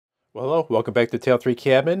Well, hello, welcome back to Tale 3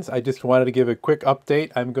 Cabins. I just wanted to give a quick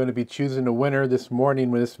update. I'm going to be choosing a winner this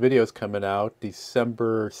morning when this video is coming out,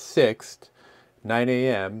 December 6th, 9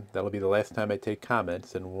 a.m. That'll be the last time I take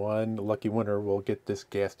comments, and one lucky winner will get this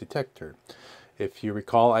gas detector. If you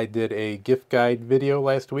recall, I did a gift guide video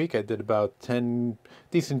last week. I did about 10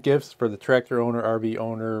 decent gifts for the tractor owner, RV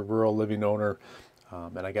owner, rural living owner.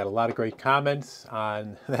 And I got a lot of great comments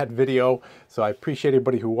on that video, so I appreciate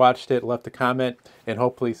everybody who watched it, left a comment, and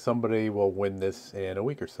hopefully somebody will win this in a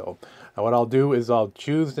week or so. What I'll do is I'll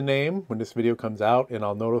choose the name when this video comes out, and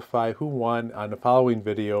I'll notify who won on the following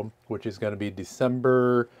video, which is going to be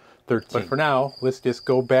December 13th. But for now, let's just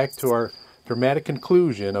go back to our dramatic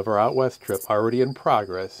conclusion of our out west trip, already in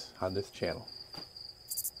progress on this channel.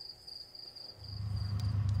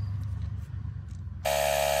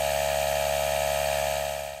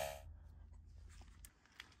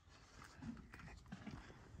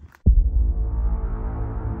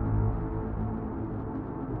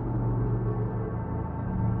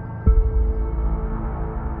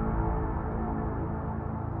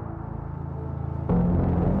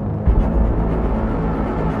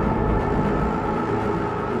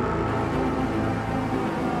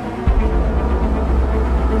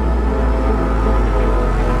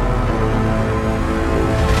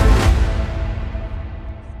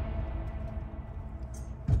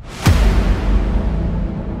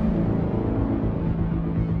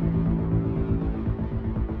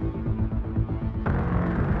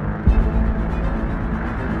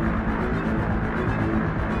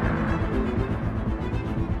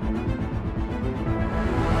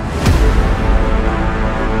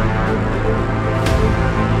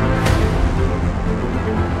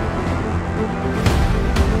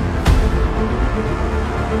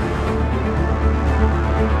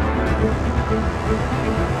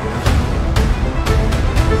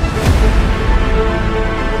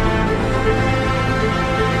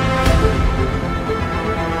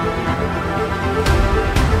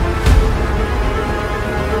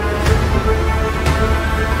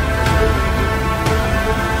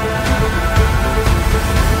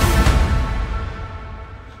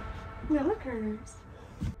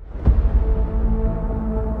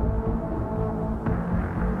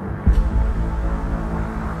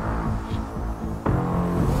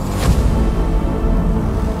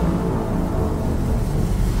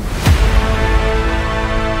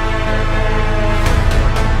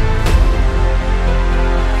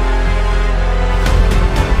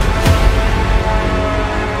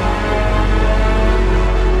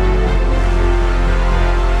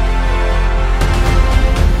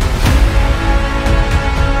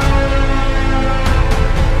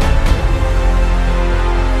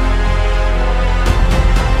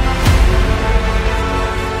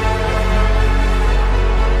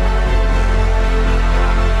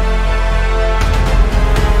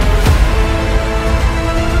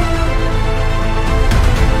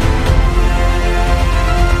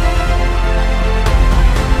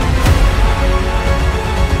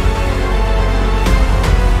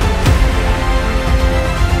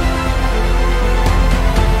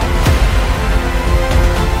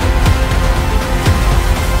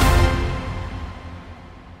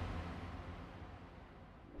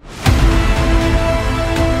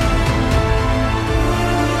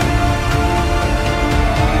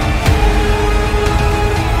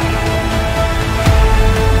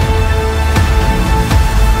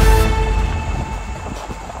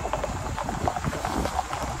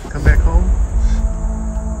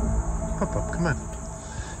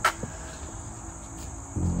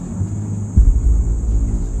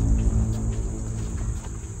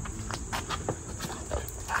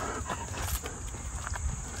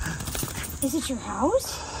 Is it your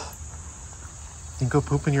house? You can go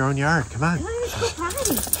poop in your own yard. Come on. Come on, let's go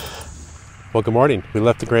potty. Well, good morning. We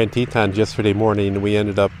left the Grand Tetons yesterday morning, and we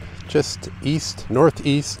ended up just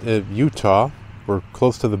northeast of Utah. We're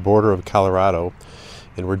close to the border of Colorado,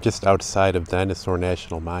 and we're just outside of Dinosaur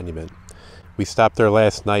National Monument. We stopped there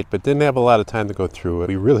last night, but didn't have a lot of time to go through it.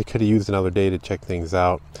 We really could have used another day to check things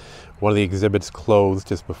out. One of the exhibits closed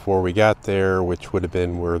just before we got there, which would have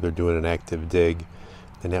been where they're doing an active dig,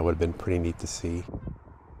 and that would have been pretty neat to see.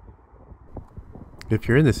 If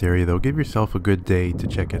you're in this area, though, give yourself a good day to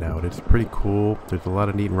check it out. It's pretty cool. There's a lot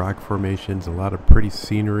of neat rock formations, a lot of pretty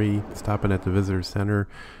scenery. Stopping at the visitor center,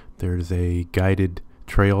 there's a guided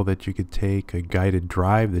trail that you could take, a guided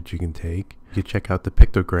drive that you can take. You check out the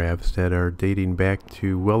pictographs that are dating back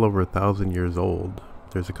to well over 1,000 years old.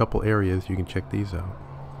 There's a couple areas you can check these out.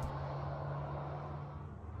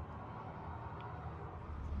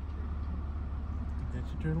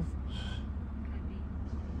 That's a turtle?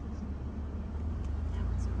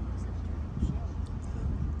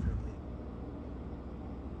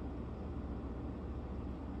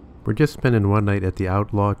 We're just spending one night at the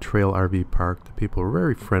Outlaw Trail RV Park. The people are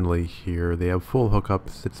very friendly here. They have full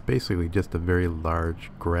hookups. It's basically just a very large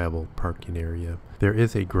gravel parking area. There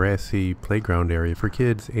is a grassy playground area for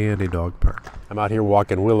kids and a dog park. I'm out here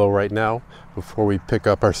walking Willow right now before we pick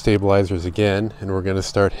up our stabilizers again, and we're going to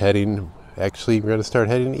start heading,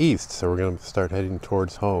 east. So we're going to start heading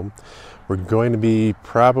towards home. We're going to be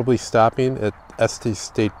probably stopping at Estes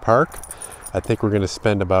State Park. I think we're going to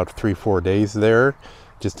spend about 3-4 days there,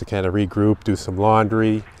 just to kind of regroup, do some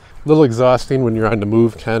laundry. A little exhausting when you're on the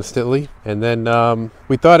move constantly. And then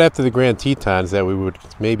we thought after the Grand Tetons that we would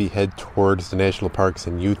maybe head towards the national parks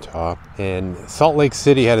in Utah. And Salt Lake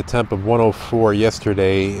City had a temp of 104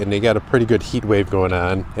 yesterday, and they got a pretty good heat wave going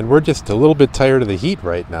on. And we're just a little bit tired of the heat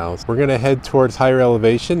right now. We're gonna head towards higher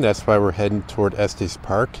elevation. That's why we're heading toward Estes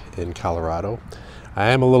Park in Colorado. I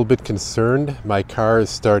am a little bit concerned. My car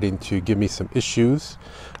is starting to give me some issues.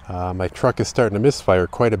 My truck is starting to misfire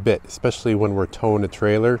quite a bit, especially when we're towing a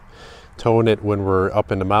trailer, towing it when we're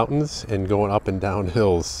up in the mountains and going up and down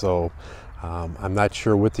hills. So I'm not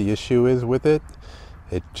sure what the issue is with it.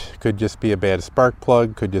 It could just be a bad spark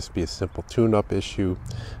plug, could just be a simple tune-up issue,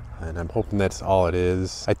 and I'm hoping that's all it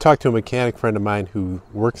is. I talked to a mechanic friend of mine who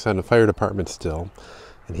works on the fire department still,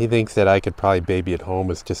 and he thinks that I could probably baby it home.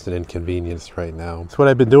 It's just an inconvenience right now. So what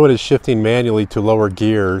I've been doing is shifting manually to lower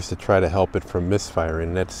gears to try to help it from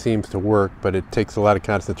misfiring. That seems to work, but it takes a lot of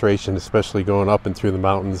concentration, especially going up and through the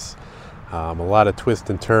mountains. A lot of twists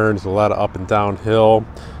and turns, a lot of up and down hill,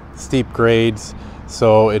 steep grades.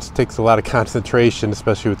 So it takes a lot of concentration,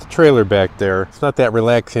 especially with the trailer back there. It's not that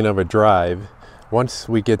relaxing of a drive. Once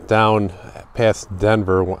we get down past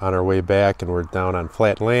Denver on our way back and we're down on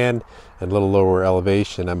flat land and a little lower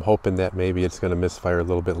elevation, I'm hoping that maybe it's going to misfire a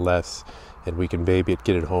little bit less and we can baby it,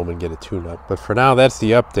 get it home and get a tune-up. But for now, that's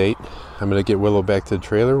the update. I'm going to get Willow back to the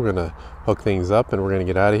trailer. We're going to hook things up and we're going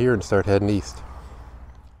to get out of here and start heading east.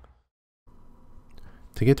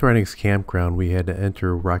 To get to our next campground, we had to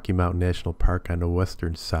enter Rocky Mountain National Park on the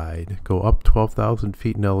western side, go up 12,000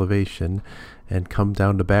 feet in elevation, and come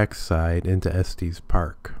down the backside into Estes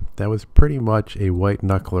Park. That was pretty much a white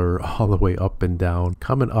knuckler all the way up and down.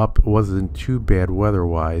 Coming up wasn't too bad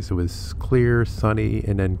weather-wise. It was clear, sunny,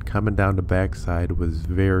 and then coming down the backside was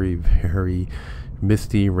very, very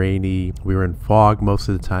misty, rainy. We were in fog most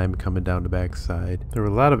of the time coming down the backside. There were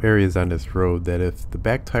a lot of areas on this road that if the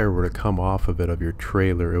back tire were to come off of it of your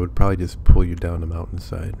trailer, it would probably just pull you down the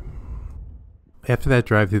mountainside. After that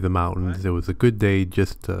drive through the mountains, it was a good day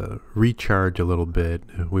just to recharge a little bit.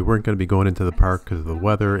 We weren't going to be going into the park because of the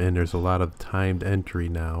weather, and there's a lot of timed entry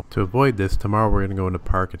now. To avoid this, tomorrow we're going to go in the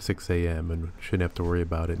park at 6 a.m. and shouldn't have to worry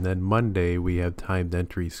about it. And then Monday we have timed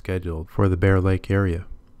entry scheduled for the Bear Lake area.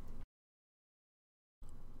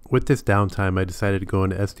 With this downtime, I decided to go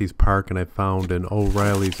into Estes Park, and I found an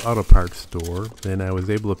O'Reilly's Auto Parts store, and I was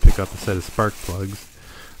able to pick up a set of spark plugs.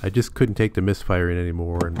 I just couldn't take the misfiring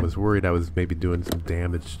anymore and was worried I was maybe doing some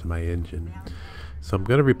damage to my engine. So I'm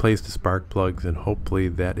going to replace the spark plugs, and hopefully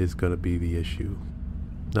that is going to be the issue.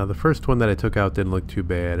 Now the first one that I took out didn't look too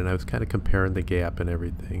bad, and I was kind of comparing the gap and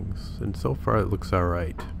everything, and so far it looks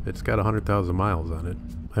alright. It's got 100,000 miles on it.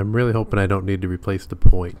 I'm really hoping I don't need to replace the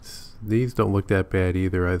points. These don't look that bad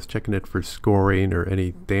either. I was checking it for scoring or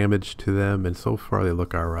any damage to them, and so far they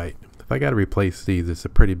look alright. If I got to replace these, it's a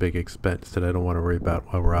pretty big expense that I don't want to worry about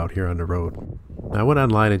while we're out here on the road. Now, I went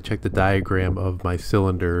online and checked the diagram of my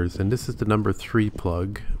cylinders, and this is the number 3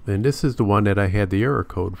 plug, and this is the one that I had the error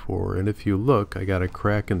code for, and if you look, I got a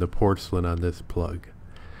crack in the porcelain on this plug.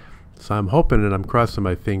 So I'm hoping, and I'm crossing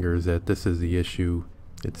my fingers, that this is the issue.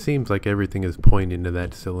 It seems like everything is pointing to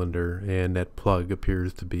that cylinder, and that plug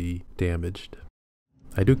appears to be damaged.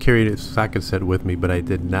 I do carry a socket set with me, but I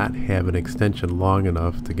did not have an extension long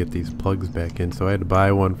enough to get these plugs back in, so I had to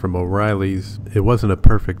buy one from O'Reilly's. It wasn't a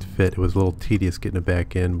perfect fit. It was a little tedious getting it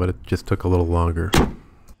back in, but it just took a little longer.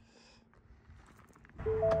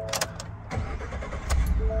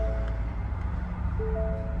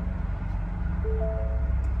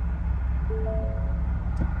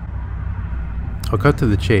 I'll cut to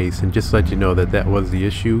the chase and just let you know that that was the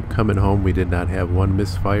issue. Coming home, we did not have one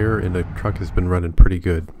misfire, and the truck has been running pretty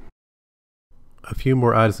good. A few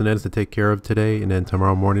more odds and ends to take care of today, and then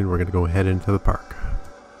tomorrow morning we're going to go head into the park.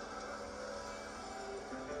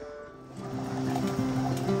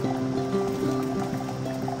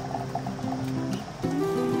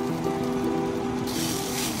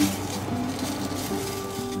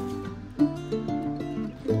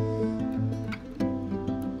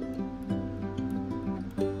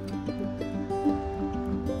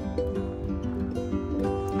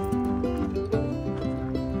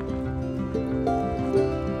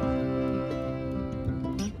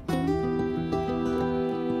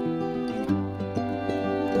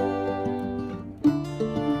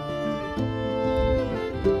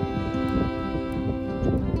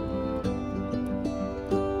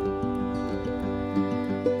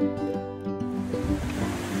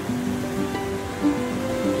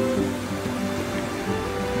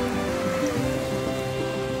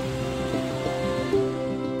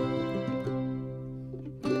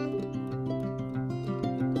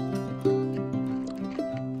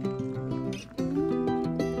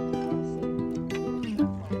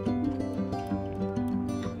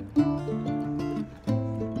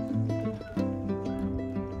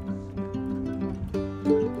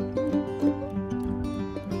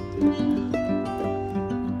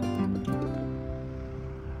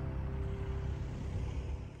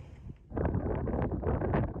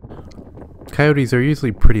 Coyotes are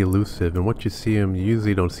usually pretty elusive, and once you see them, you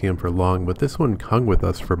usually don't see them for long, but this one hung with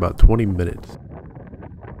us for about 20 minutes.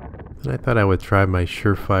 And I thought I would try my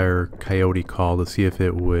surefire coyote call to see if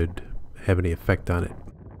it would have any effect on it.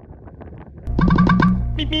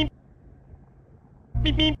 Beep, beep.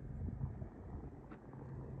 Beep, beep.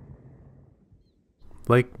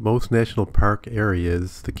 Like most national park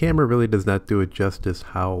areas, the camera really does not do it justice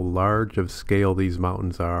how large of scale these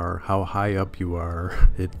mountains are, how high up you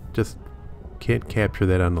are. It just can't capture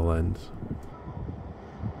that on the lens.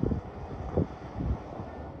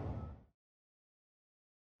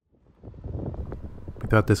 We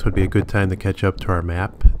thought this would be a good time to catch up to our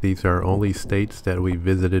map. These are only states that we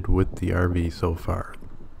visited with the RV so far.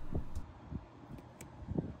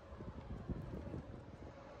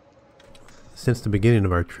 Since the beginning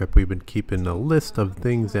of our trip, we've been keeping a list of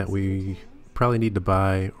things that we probably need to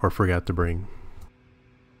buy or forgot to bring.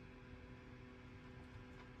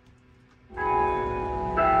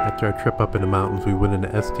 After our trip up in the mountains, we went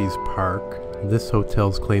into Estes Park. This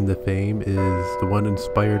hotel's claim to fame is the one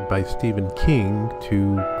inspired by Stephen King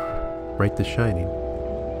to write The Shining.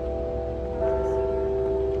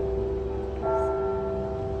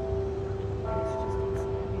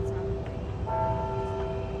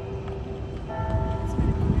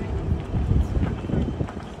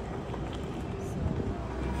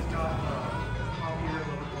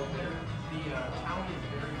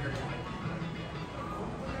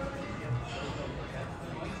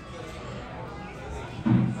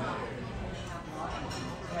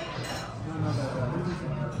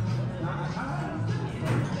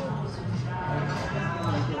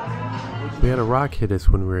 We had a rock hit us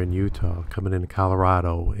when we were in Utah, coming into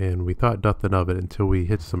Colorado, and we thought nothing of it until we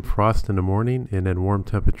hit some frost in the morning and then warm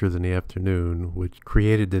temperatures in the afternoon, which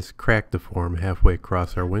created this crack to form halfway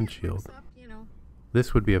across our windshield.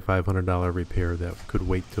 This would be a $500 repair that could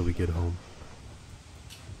wait till we get home.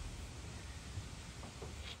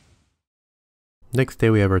 Next day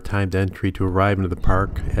we have our timed entry to arrive into the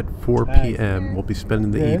park at 4 p.m. We'll be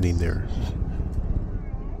spending the evening there.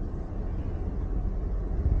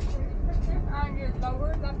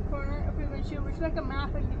 Like a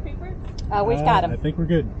map of the paper? We've got them. I think we're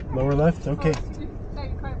good. Lower left? Okay.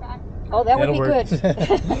 Oh, that would be work.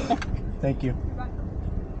 good. Thank you.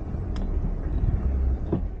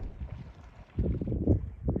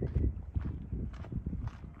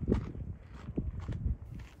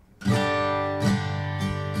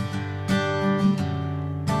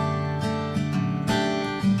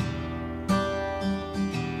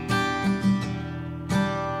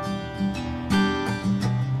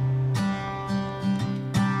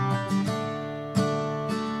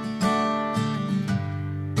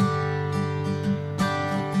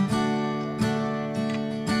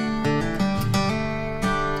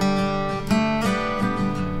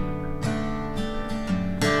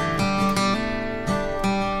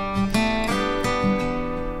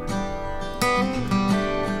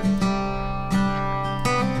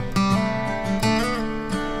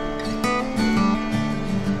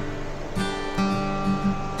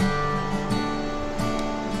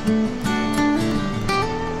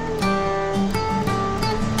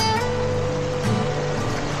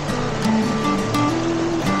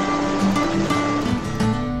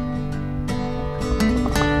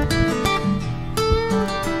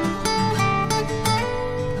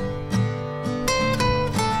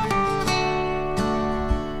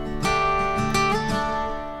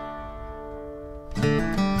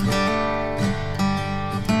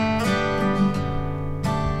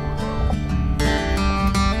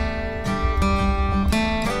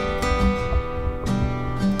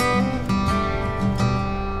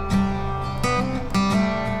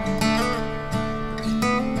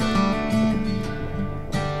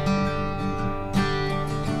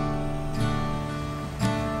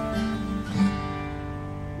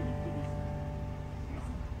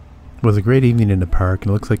 It was a great evening in the park, and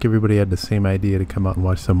it looks like everybody had the same idea to come out and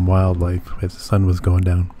watch some wildlife as the sun was going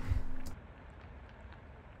down.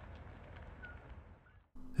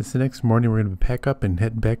 It's the next morning. We're going to pack up and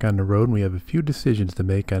head back on the road, and we have a few decisions to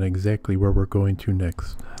make on exactly where we're going to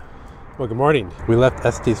next. Well, good morning. We left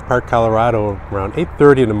Estes Park, Colorado around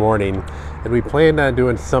 8:30 in the morning, and we planned on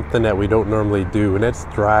doing something that we don't normally do, and that's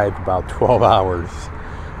drive about 12 hours.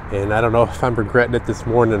 And I don't know if I'm regretting it this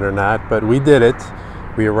morning or not, but we did it.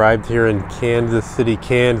 We arrived here in Kansas City,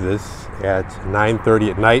 Kansas at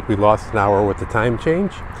 9:30 at night. We lost an hour with the time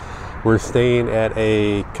change. We're staying at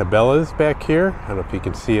a Cabela's back here. I don't know if you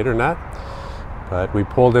can see it or not, but we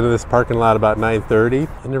pulled into this parking lot about 9:30.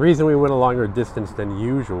 And the reason we went a longer distance than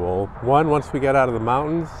usual, one, once we got out of the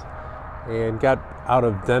mountains and got out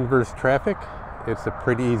of Denver's traffic, It's a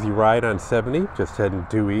pretty easy ride on 70, just heading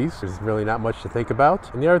due east. There's really not much to think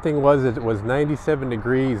about. And the other thing was it was 97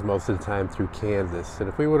 degrees most of the time through Kansas. And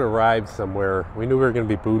if we would have arrived somewhere, we knew we were going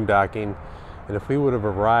to be boondocking. And if we would have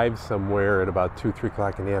arrived somewhere at about 2, 3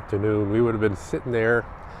 o'clock in the afternoon, we would have been sitting there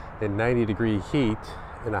in 90-degree heat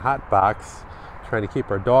in a hot box trying to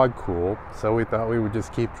keep our dog cool. So we thought we would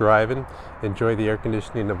just keep driving, enjoy the air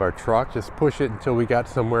conditioning of our truck, just push it until we got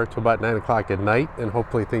somewhere till about 9 o'clock at night, and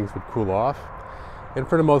hopefully things would cool off. And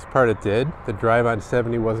for the most part it did. The drive on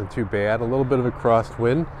 70 wasn't too bad. A little bit of a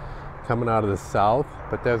crosswind coming out of the south,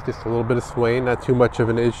 but that was just a little bit of swaying, not too much of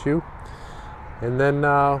an issue. And then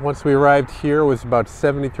once we arrived here, it was about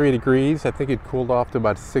 73 degrees. I think it cooled off to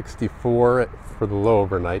about 64 for the low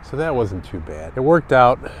overnight, so that wasn't too bad. It worked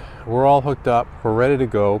out. We're all hooked up. We're ready to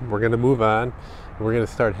go. We're going to move on. We're going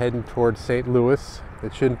to start heading towards St. Louis.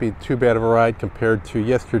 It shouldn't be too bad of a ride compared to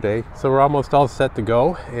yesterday. So we're almost all set to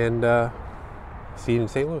go, and see you in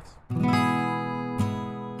St. Louis.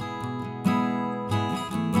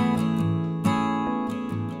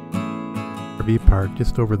 RV park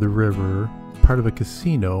just over the river, part of a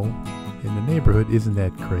casino in the neighborhood isn't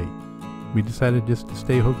that great. We decided just to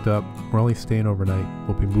stay hooked up. We're only staying overnight.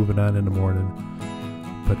 We'll be moving on in the morning.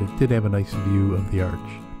 But it did have a nice view of the arch.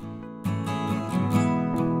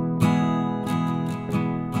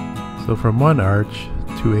 So from one arch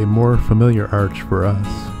to a more familiar arch for us.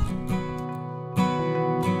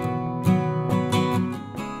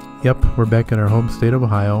 Yep, we're back in our home state of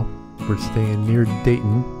Ohio. We're staying near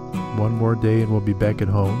Dayton. One more day and we'll be back at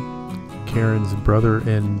home. Karen's brother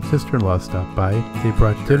and sister-in-law stopped by. They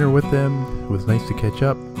brought dinner with them. It was nice to catch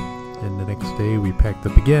up. And the next day we packed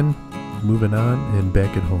up again, moving on and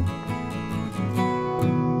back at home.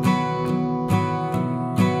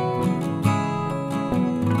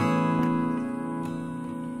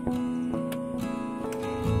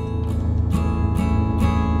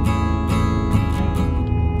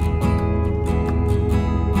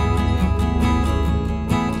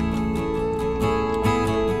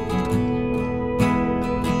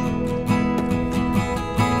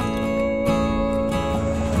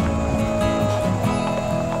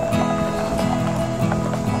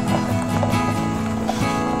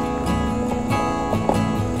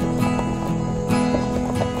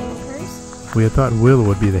 We had thought Will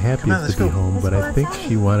would be the happiest to be home, but I think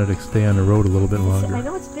she wanted to stay on the road a little bit longer. I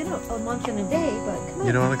know it's been a month and a day, but come on.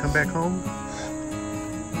 You don't want to come back home?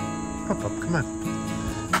 Pop up, come on.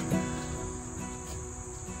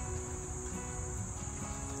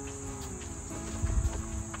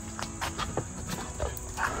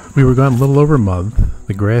 We were gone a little over a month.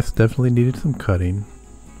 The grass definitely needed some cutting.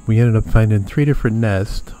 We ended up finding 3 different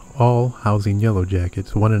nests, all housing yellow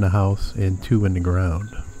jackets, 1 in a house and 2 in the ground.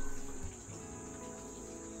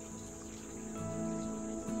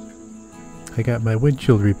 I got my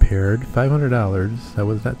windshield repaired, $500. I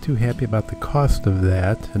was not too happy about the cost of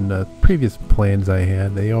that, and the previous plans I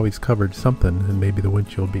had, they always covered something, and maybe the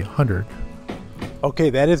windshield would be $100. Okay,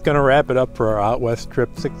 that is going to wrap it up for our out west trip,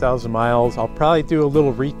 6,000 miles. I'll probably do a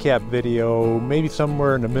little recap video, maybe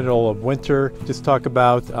somewhere in the middle of winter. Just talk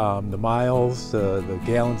about the miles, the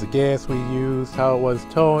gallons of gas we used, how it was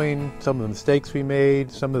towing, some of the mistakes we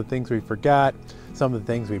made, some of the things we forgot, some of the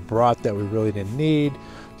things we brought that we really didn't need.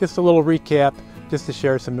 Just a little recap, just to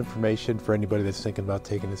share some information for anybody that's thinking about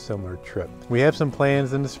taking a similar trip. We have some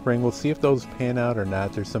plans in the spring. We'll see if those pan out or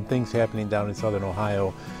not. There's some things happening down in southern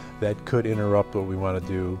Ohio that could interrupt what we want to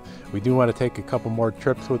do. We do want to take a couple more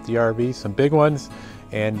trips with the RV, some big ones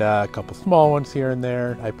and a couple small ones here and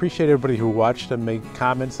there. I appreciate everybody who watched them, made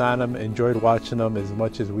comments on them, enjoyed watching them as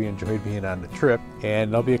much as we enjoyed being on the trip.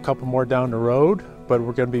 And there'll be a couple more down the road, but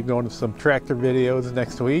we're going to be going to some tractor videos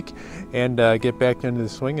next week and get back into the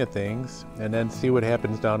swing of things and then see what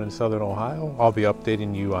happens down in southern Ohio. I'll be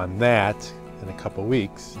updating you on that in a couple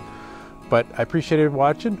weeks. But I appreciate you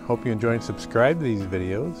watching. Hope you enjoy and subscribe to these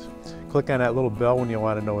videos. Click on that little bell when you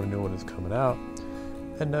want to know when a new one is coming out.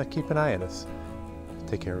 And keep an eye on us.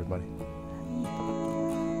 Take care, everybody.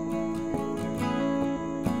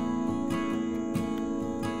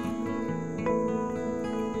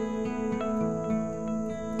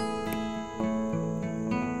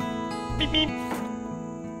 Beep beep.